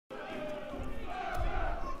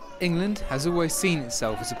England has always seen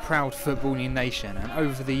itself as a proud footballing nation and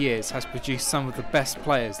over the years has produced some of the best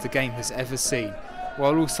players the game has ever seen,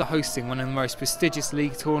 while also hosting one of the most prestigious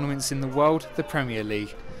league tournaments in the world, the Premier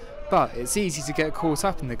League. But it's easy to get caught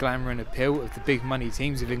up in the glamour and appeal of the big money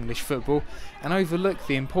teams of English football and overlook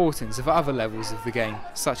the importance of other levels of the game,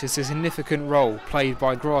 such as the significant role played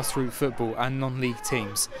by grassroots football and non-league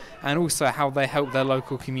teams, and also how they help their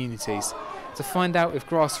local communities. To find out if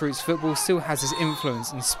grassroots football still has its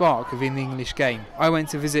influence and spark within the English game, I went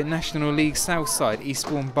to visit National League South side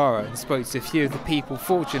Eastbourne Borough and spoke to a few of the people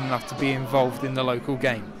fortunate enough to be involved in the local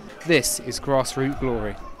game. This is Grassroots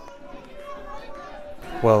Glory.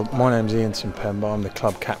 Well, my name's Simpemba, I'm the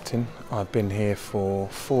club captain. I've been here for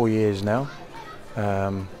 4 years now.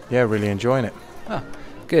 Yeah, really enjoying it. Ah,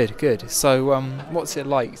 good. So what's it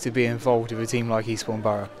like to be involved with a team like Eastbourne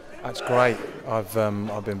Borough? That's great. I've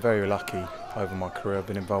been very lucky over my career. I've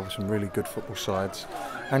been involved with some really good football sides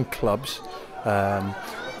and clubs.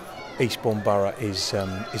 Eastbourne Borough is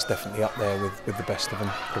definitely up there with the best of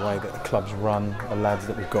them. The way that the club's run, the lads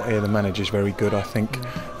that we've got here, the manager's very good, I think.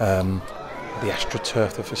 The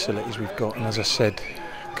AstroTurf, the facilities we've got, and as I said,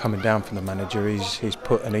 coming down from the manager, he's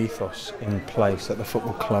put an ethos in place at the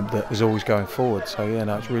football club that is always going forward. So yeah,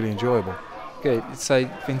 no, it's really enjoyable. Good. So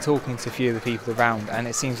you've been talking to a few of the people around and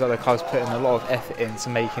it seems like the club's putting a lot of effort into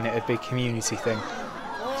making it a big community thing.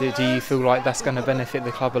 Do you feel like that's going to benefit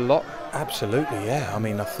the club a lot? Absolutely, yeah. I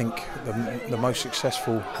mean, I think the most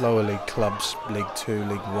successful lower league clubs, League 2,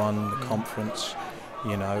 League 1, the conference,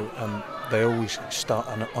 you know, they always start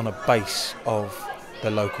on a base of the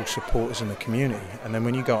local supporters in the community. And then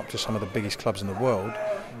when you go up to some of the biggest clubs in the world,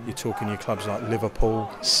 you're talking your clubs like Liverpool,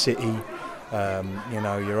 City, you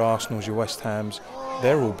know, your Arsenals, your West Hams,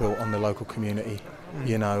 they're all built on the local community,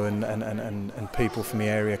 you know, and people from the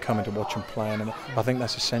area coming to watch them play. And I think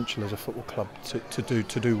that's essential as a football club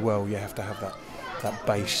to do well. You have to have that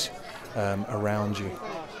base around you.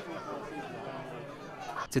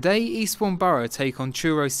 Today, Eastbourne Borough take on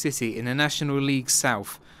Truro City in the National League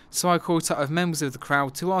South. So I caught up with members of the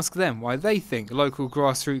crowd to ask them why they think local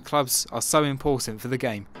grassroots clubs are so important for the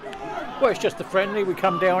game. Well, it's just a friendly. We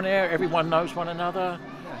come down here, everyone knows one another.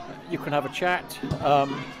 You can have a chat.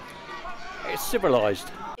 It's civilised.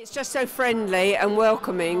 It's just so friendly and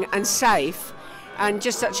welcoming and safe and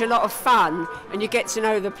just such a lot of fun, and you get to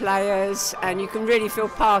know the players and you can really feel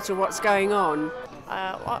part of what's going on.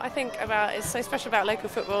 What I think about is so special about local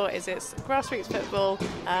football is it's grassroots football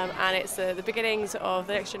and it's the beginnings of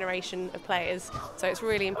the next generation of players. So it's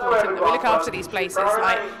really important that we look after these places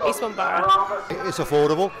like Eastbourne Borough. It's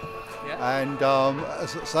affordable and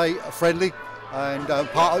as I say, friendly, and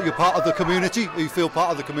you're part of the community. You feel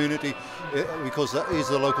part of the community because that is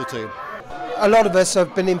the local team. A lot of us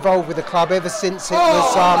have been involved with the club ever since it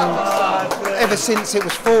was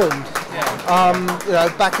formed. You know,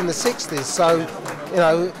 back in the 60s. So, you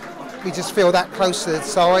know, we just feel that close to the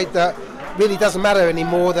side that really doesn't matter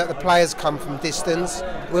anymore that the players come from distance.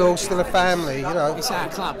 We're all still a family, you know. It's our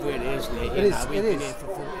club, really, isn't it? It is. We've been here for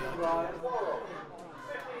 40 years.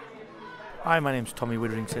 Hi, my name's Tommy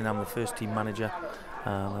Widdrington. I'm the first team manager.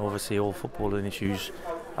 I oversee all footballing issues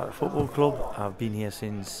at the football club. I've been here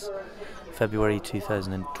since February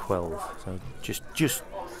 2012, so just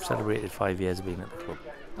celebrated 5 years of being at the club.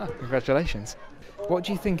 Oh, congratulations. What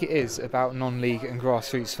do you think it is about non-league and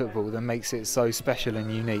grassroots football that makes it so special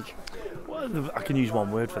and unique? Well, I can use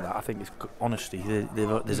one word for that. I think it's honesty.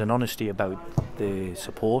 There's an honesty about the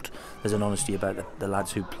support. There's an honesty about the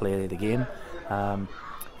lads who play the game.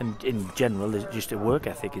 And in general, just a work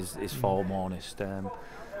ethic is far more honest.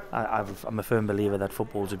 I'm a firm believer that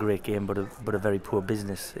football's a great game, but a very poor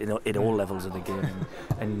business in all levels of the game.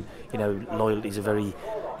 And you know, loyalty's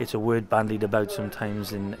it's a word bandied about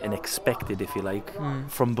sometimes and expected, if you like,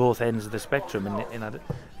 from both ends of the spectrum.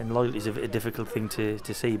 And loyalty's a difficult thing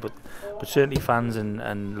to see, but certainly fans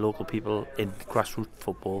and local people in grassroots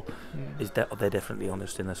football they're definitely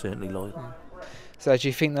honest and they're certainly loyal. So do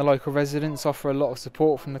you think the local residents offer a lot of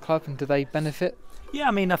support from the club, and do they benefit? Yeah,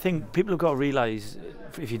 I mean, I think people have got to realise,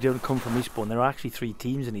 if you don't come from Eastbourne, there are actually 3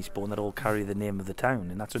 teams in Eastbourne that all carry the name of the town,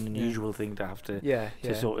 and that's an unusual thing to have to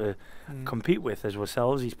sort of compete with. As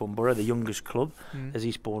ourselves, Eastbourne Borough, the youngest club, there's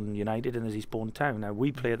Eastbourne United and there's Eastbourne Town. Now,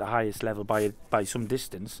 we play at the highest level by some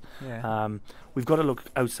distance. We've got to look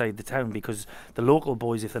outside the town, because the local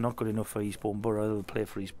boys, if they're not good enough for Eastbourne Borough, they'll play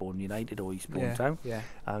for Eastbourne United or Eastbourne Town.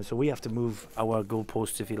 So we have to move our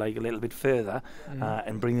goalposts, if you like, a little bit further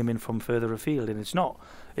and bring them in from further afield. And it's not.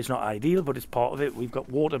 It's not ideal, but it's part of it. We've got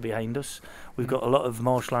water behind us. We've got a lot of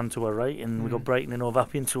marshland to our right, and we've got Brighton and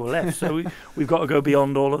Northampton to our left. So we've got to go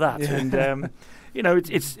beyond all of that. Yeah. And you know,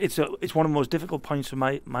 it's one of the most difficult points of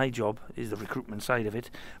my job is the recruitment side of it.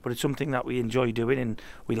 But it's something that we enjoy doing, and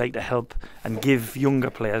we like to help and give younger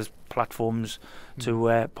players platforms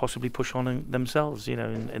to possibly push on themselves. You know,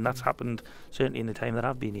 and that's happened certainly in the time that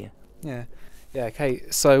I've been here. Yeah. Yeah, okay,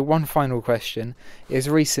 so one final question is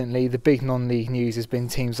recently the big non-league news has been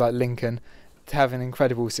teams like Lincoln having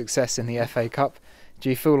incredible success in the FA Cup. Do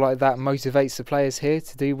you feel like that motivates the players here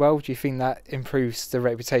to do well? Do you think that improves the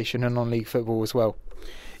reputation of non-league football as well?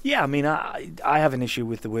 Yeah, I mean, I have an issue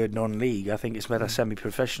with the word non-league. I think it's better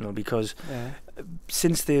semi-professional because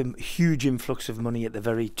since the huge influx of money at the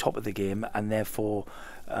very top of the game, and therefore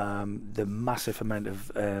the massive amount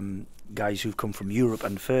of guys who've come from Europe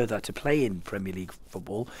and further to play in Premier League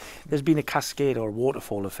football, there's been a cascade or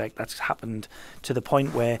waterfall effect that's happened to the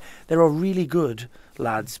point where there are really good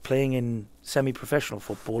lads playing in semi-professional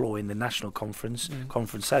football or in the National Conference,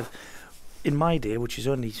 Conference South. In my day, which is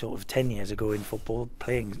only sort of 10 years ago in football,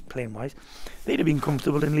 playing wise, they'd have been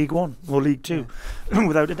comfortable in League One or League Two,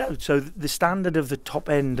 without a doubt. So the standard of the top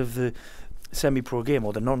end of the semi-pro game,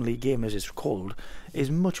 or the non-league game as it's called, is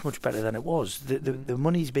much better than it was. The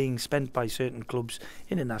money's being spent by certain clubs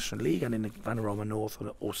in the National League and in the Panorama North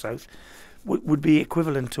or South would be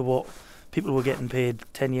equivalent to what people were getting paid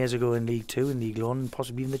 10 years ago in League Two and League One, and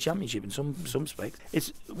possibly in the Championship in some respects.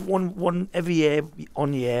 It's one every year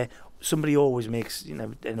on year. Somebody always makes, you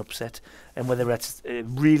know, an upset, and whether that's a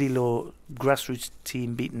really low grassroots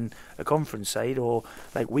team beating a conference side, or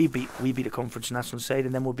like we beat a conference national side,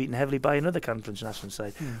 and then we're beaten heavily by another conference national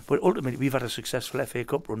side. But ultimately, we've had a successful FA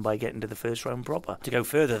Cup run by getting to the first round proper. To go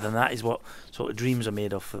further than that is what sort of dreams are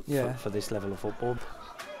made of for this level of football.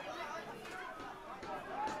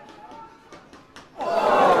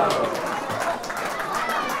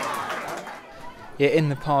 Yeah, in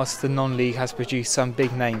the past, the non-league has produced some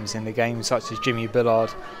big names in the game, such as Jimmy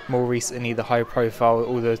Bullard. More recently, the high profile,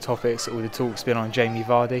 all the talk's been on Jamie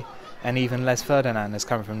Vardy, and even Les Ferdinand has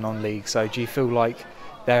come from non-league. So do you feel like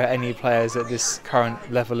there are any players at this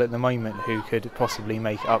current level at the moment who could possibly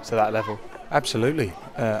make it up to that level? Absolutely.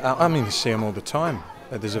 I mean, you see them all the time.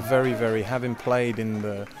 There's a very, having played in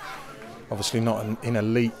the, obviously not in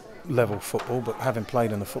elite level football, but having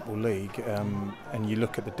played in the Football League, and you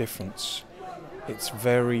look at the difference, it's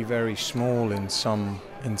very small in some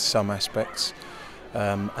aspects,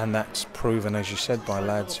 and that's proven, as you said, by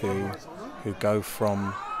lads who go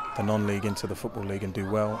from the non-league into the Football League and do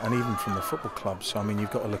well, and even from the football clubs. So I mean,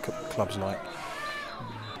 you've got to look at clubs like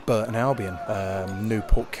Burton Albion,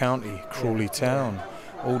 Newport County, Crawley Town,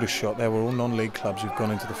 Aldershot. They were all non-league clubs who've gone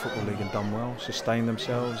into the Football League and done well, sustained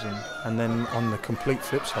themselves, and then on the complete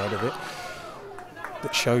flip side of it,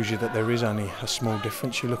 that shows you that there is only a small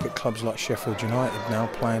difference. You look at clubs like Sheffield United now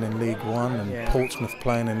playing in League One, and Portsmouth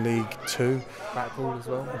playing in League Two. Blackpool as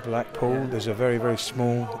well. Blackpool. There's a very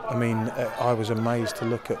small. I mean, I was amazed to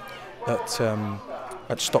look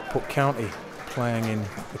at Stockport County playing in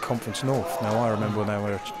the Conference North. Now I remember when they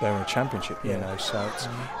were in a Championship, you know. So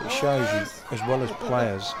it shows you, as well as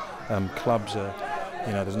players, clubs are,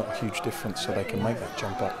 you know, there's not a huge difference, so they can make that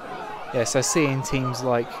jump up. Yeah. So seeing teams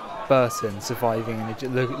like Burton surviving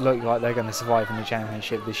and look like they're going to survive in the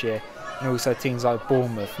Championship this year, and also teams like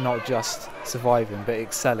Bournemouth not just surviving but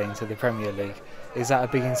excelling to the Premier League, is that a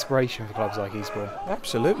big inspiration for clubs like Eastbourne?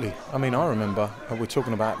 Absolutely. I mean, I remember, we're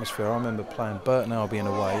talking about atmosphere, I remember playing Burton Albion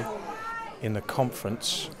away in the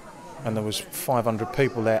conference, and there was 500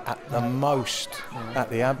 people there at the most, at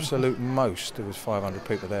the absolute most. There was 500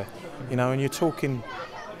 people there, you know, and you're talking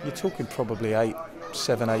probably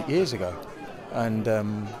 7, 8 years ago. And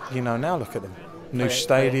you know, now look at them, new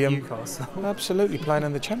stadium, absolutely playing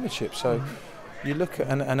in the Championship. So you look at,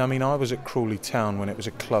 and I mean, I was at Crawley Town when it was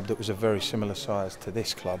a club that was a very similar size to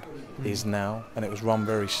this club is now, and it was run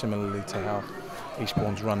very similarly to how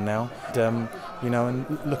Eastbourne's run now. And, you know, and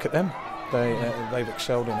look at them, they've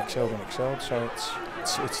excelled. So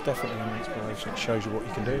it's definitely an inspiration. It shows you what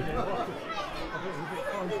you can do.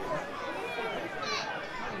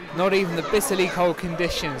 Not even the bitterly cold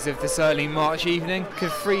conditions of this early March evening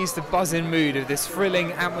could freeze the buzzing mood of this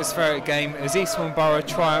thrilling atmospheric game as Eastbourne Borough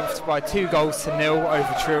triumphed by 2-0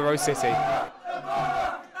 over Truro City.